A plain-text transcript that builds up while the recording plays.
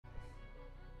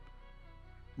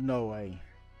No way.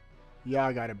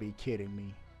 Y'all gotta be kidding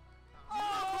me.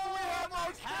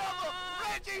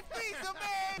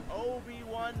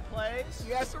 Obi-Wan plays.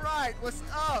 Yes, right. What's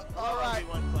up? All right.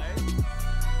 Obi-Wan plays.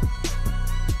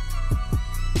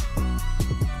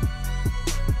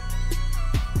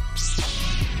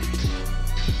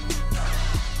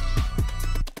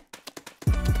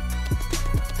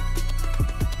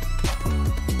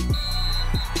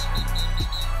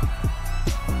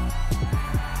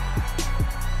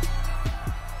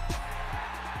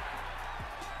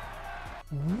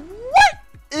 What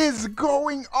is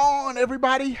going on,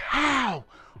 everybody? How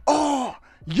are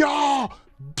y'all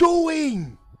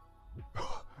doing?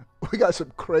 We got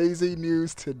some crazy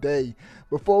news today.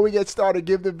 Before we get started,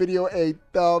 give the video a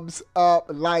thumbs up,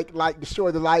 like,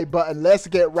 destroy the like button. Let's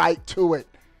get right to it.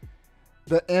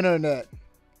 The internet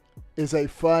is a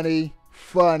funny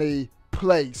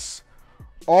place.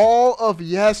 All of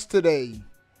yesterday,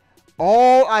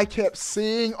 all I kept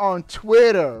seeing on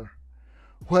Twitter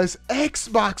was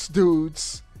Xbox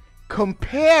dudes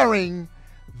comparing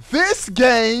this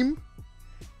game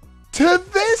to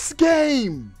this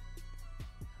game.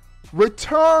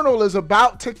 Returnal is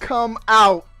about to come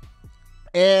out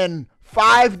in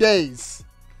 5 days.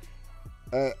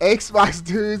 Xbox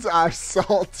dudes are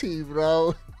salty,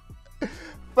 bro.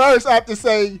 First, I have to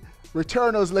say,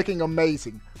 Returnal is looking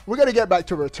amazing. We're going to get back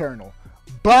to Returnal.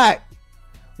 But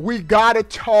we got to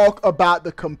talk about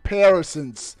the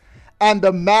comparisons and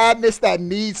the madness that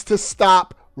needs to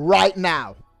stop right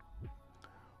now.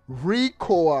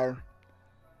 Recore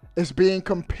is being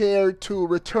compared to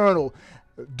Returnal.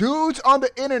 Dudes on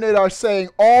the internet are saying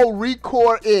all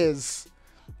Recore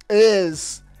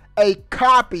is a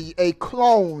copy, a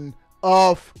clone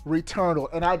of Returnal.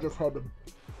 And I just had to,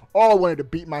 all wanted to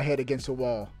beat my head against the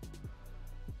wall.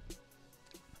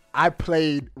 I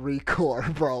played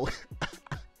Recore, bro.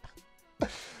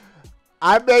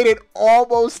 I made it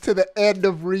almost to the end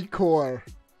of Recore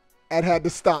and had to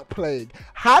stop playing.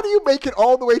 How do you make it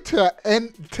all the way to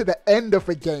the end of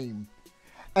a game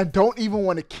and don't even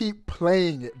want to keep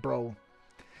playing it, bro?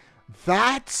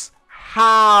 That's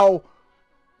how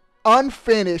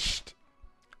unfinished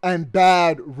and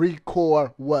bad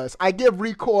Recore was. I give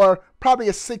Recore probably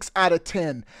a 6 out of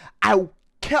 10. I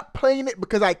kept playing it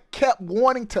because I kept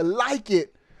wanting to like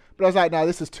it, but I was like, nah,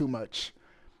 this is too much.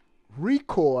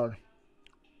 Recore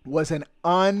was an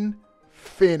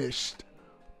unfinished,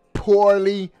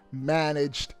 poorly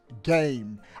managed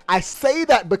game. I say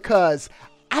that because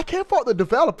I can't fault the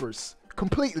developers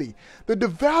completely. The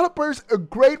developers, a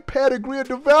great pedigree of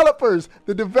developers.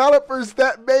 The developers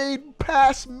that made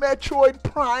past Metroid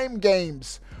Prime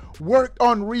games worked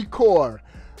on Recore.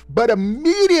 But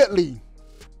immediately,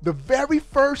 the very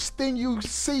first thing you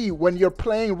see when you're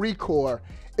playing Recore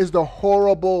is the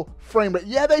horrible frame rate.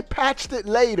 Yeah, they patched it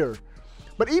later.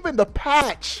 But even the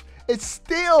patch, it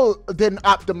still didn't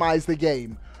optimize the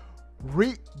game.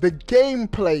 The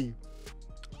gameplay,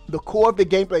 the core of the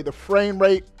gameplay, the frame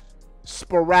rate,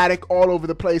 sporadic all over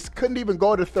the place. Couldn't even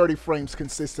go to 30 frames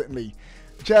consistently.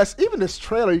 Just, even this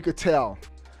trailer, you could tell.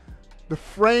 The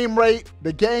frame rate,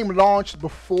 the game launched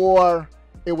before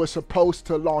it was supposed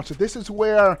to launch. So this is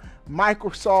where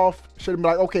Microsoft should be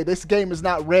like, okay, this game is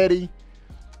not ready.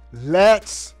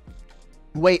 Let's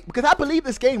wait, because I believe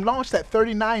this game launched at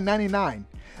 $39.99.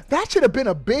 That should have been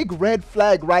a big red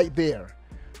flag right there.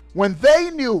 When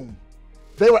they knew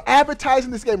they were advertising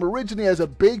this game originally as a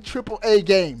big AAA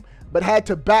game, but had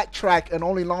to backtrack and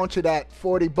only launch it at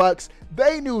 $40,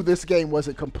 they knew this game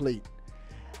wasn't complete.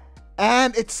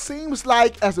 And it seems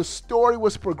like as the story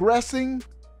was progressing,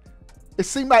 it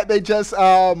seemed like they just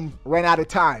ran out of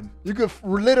time. You could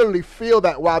literally feel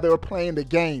that while they were playing the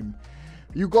game.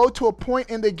 You go to a point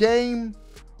in the game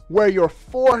where you're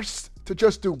forced to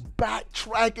just do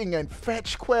backtracking and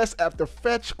fetch quest after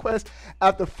fetch quest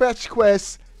after fetch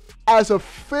quest as a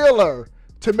filler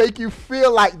to make you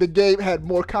feel like the game had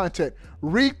more content.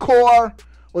 Recore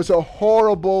was a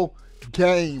horrible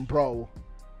game, bro,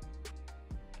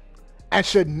 and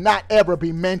should not ever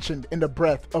be mentioned in the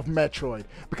breath of Metroid,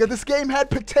 because this game had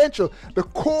potential. The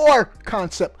core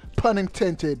concept, pun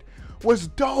intended, was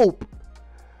dope.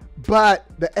 But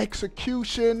the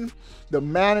execution, the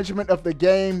management of the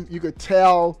game, you could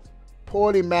tell,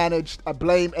 poorly managed. I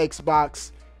blame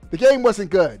Xbox. The game wasn't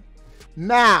good.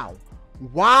 Now,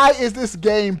 why is this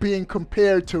game being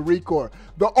compared to Recore?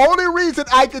 The only reason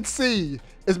I could see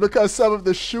is because some of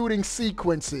the shooting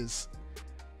sequences.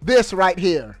 This right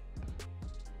here.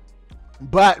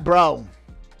 But, bro,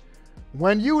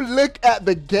 when you look at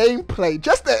the gameplay,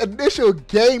 just the initial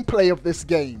gameplay of this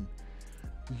game,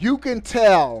 you can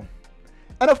tell.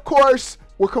 And of course,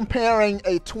 we're comparing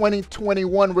a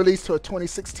 2021 release to a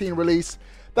 2016 release.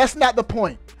 That's not the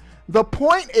point. The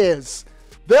point is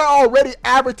they're already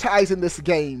advertising this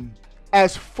game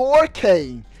as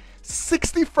 4K,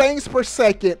 60 frames per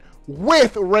second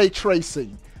with ray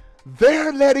tracing.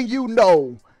 They're letting you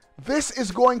know this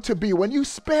is going to be, when you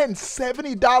spend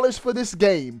 $70 for this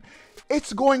game,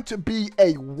 it's going to be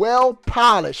a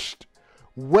well-polished,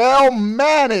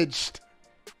 well-managed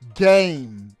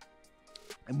game.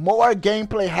 More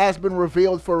gameplay has been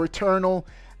revealed for Returnal.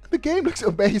 The game looks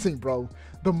amazing, bro.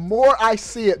 The more I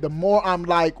see it, the more I'm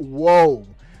like, whoa.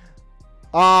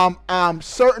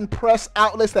 Certain press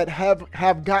outlets that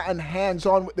have gotten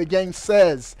hands-on with the game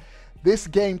says this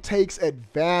game takes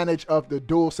advantage of the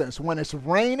DualSense. When it's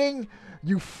raining,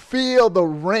 you feel the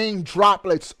rain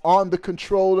droplets on the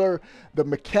controller, the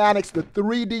mechanics, the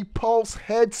 3D Pulse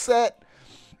headset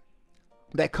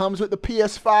that comes with the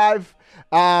PS5.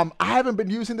 I haven't been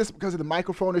using this because the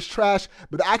microphone is trash,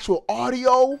 but the actual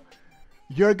audio,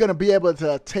 you're going to be able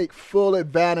to take full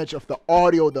advantage of the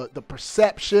audio, the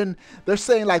perception. They're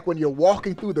saying like when you're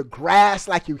walking through the grass,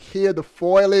 like you hear the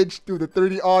foliage through the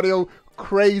 3D audio.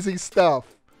 Crazy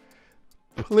stuff.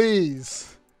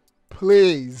 Please,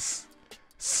 please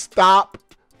stop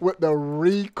with the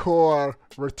Recore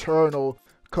Returnal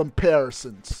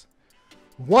comparisons.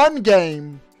 One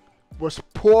game was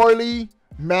poorly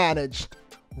managed,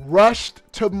 rushed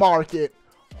to market,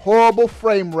 horrible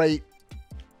frame rate,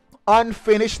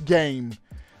 unfinished game.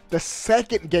 The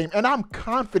second game, and I'm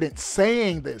confident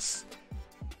saying this,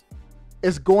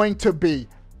 is going to be,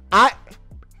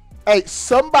 hey,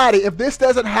 somebody, if this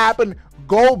doesn't happen,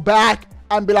 go back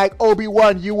and be like,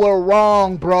 Obi-Wan, you were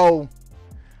wrong, bro.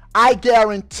 I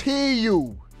guarantee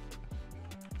you,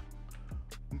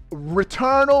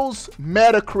 Returnal's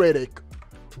Metacritic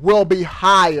will be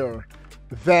higher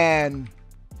than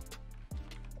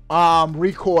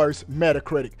Recore's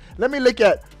Metacritic. Let me look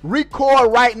at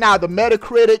Recore right now. The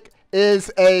Metacritic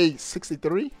is a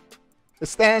 63. It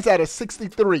stands at a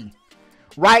 63.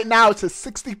 Right now, it's a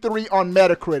 63 on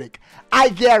Metacritic. I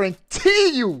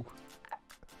guarantee you,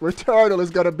 Returnal is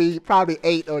going to be probably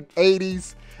 8 or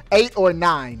 80s, 8 or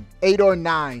 9, 8 or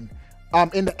 9,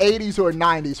 in the 80s or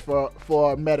 90s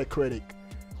for Metacritic.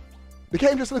 The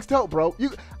game just looks dope, bro.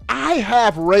 I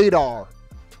have radar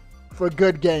for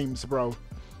good games, bro.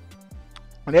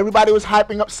 When everybody was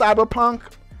hyping up Cyberpunk,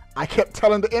 I kept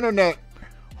telling the internet,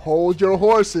 hold your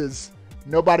horses.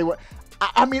 Nobody would.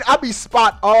 I mean, I'd be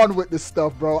spot on with this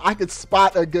stuff, bro. I could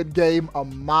spot a good game a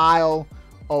mile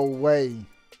away.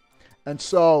 And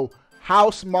so,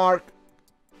 Housemarque,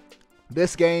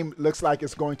 this game looks like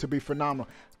it's going to be phenomenal.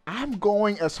 I'm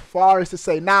going as far as to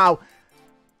say, now,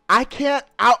 I can't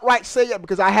outright say it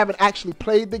because I haven't actually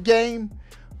played the game,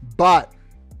 but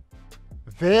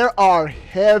there are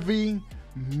heavy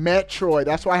Metroid.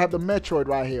 That's why I have the Metroid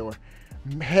right here.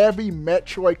 Heavy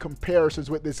Metroid comparisons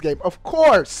with this game. Of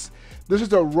course, this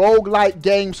is a roguelike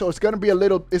game, so it's going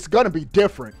to be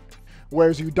different.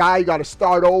 Whereas you die, you got to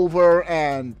start over,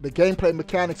 and the gameplay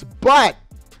mechanics, but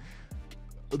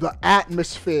the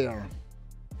atmosphere,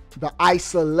 the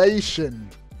isolation,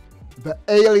 the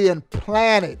alien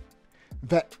planet,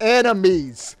 the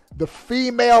enemies, the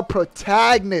female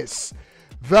protagonists,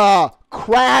 the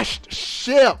crashed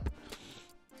ship,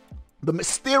 the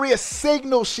mysterious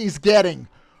signals she's getting,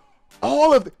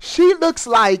 she looks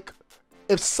like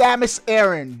if Samus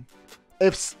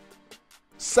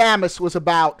was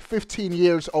about 15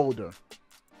 years older.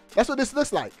 That's what this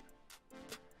looks like.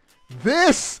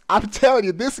 This, I'm telling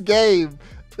you, this game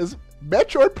is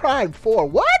Metroid Prime 4.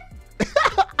 What?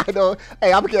 I know.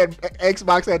 Hey, I'm getting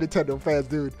Xbox and Nintendo fans,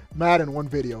 dude. Mad in one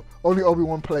video. Only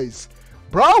Obi-Wan plays.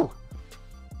 Bro,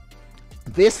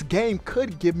 this game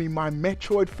could give me my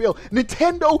Metroid feel.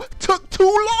 Nintendo took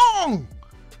too long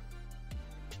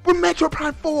with Metroid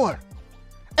Prime 4.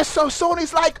 And so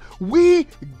Sony's like, we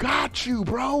got you,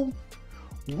 bro.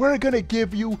 We're going to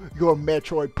give you your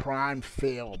Metroid Prime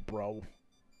feel, bro.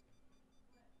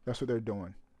 That's what they're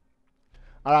doing.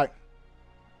 All right.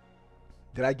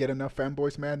 Did I get enough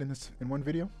fanboys mad in one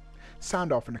video?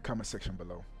 Sound off in the comment section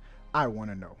below. I want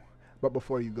to know. But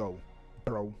before you go,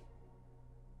 bro.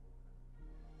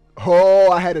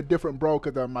 Oh, I had a different bro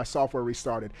because my software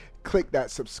restarted. Click that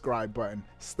subscribe button.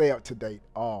 Stay up to date.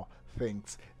 All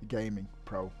things gaming,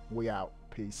 pro. We out.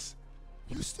 Peace.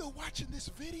 You still watching this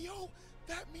video?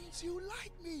 That means you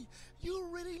like me. You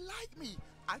really like me.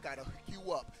 I gotta hook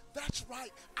you up. That's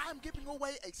right, I'm giving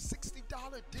away a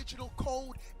 $60 digital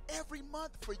code every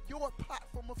month for your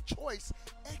platform of choice,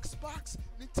 Xbox,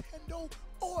 Nintendo,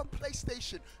 or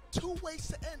PlayStation. 2 ways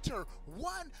to enter.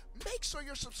 1, make sure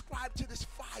you're subscribed to this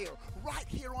fire right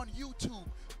here on YouTube.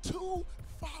 2,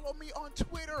 follow me on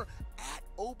Twitter at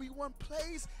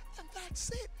Obi1Plays, and that's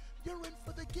it. You're in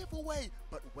for the giveaway.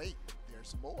 But wait,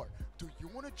 there's more. Do you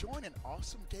want to join an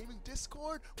awesome gaming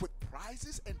Discord with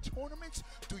prizes and tournaments?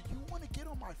 Do you want to get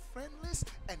on my friend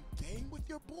list and game with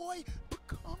your boy?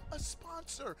 Become a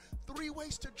sponsor. 3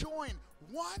 ways to join.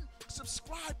 1,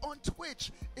 subscribe on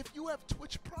Twitch. If you have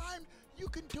Twitch Prime, you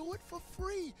can do it for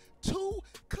free. 2,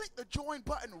 click the join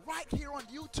button right here on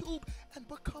YouTube and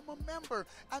become a member.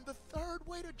 And the 3rd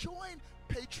way to join,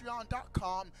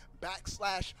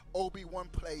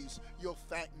 patreon.com/Obi1Plays. You'll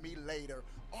thank me later.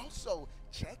 Also,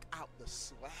 check out the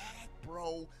swag,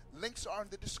 bro. Links are in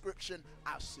the description.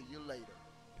 I'll see you later.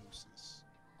 Deuces.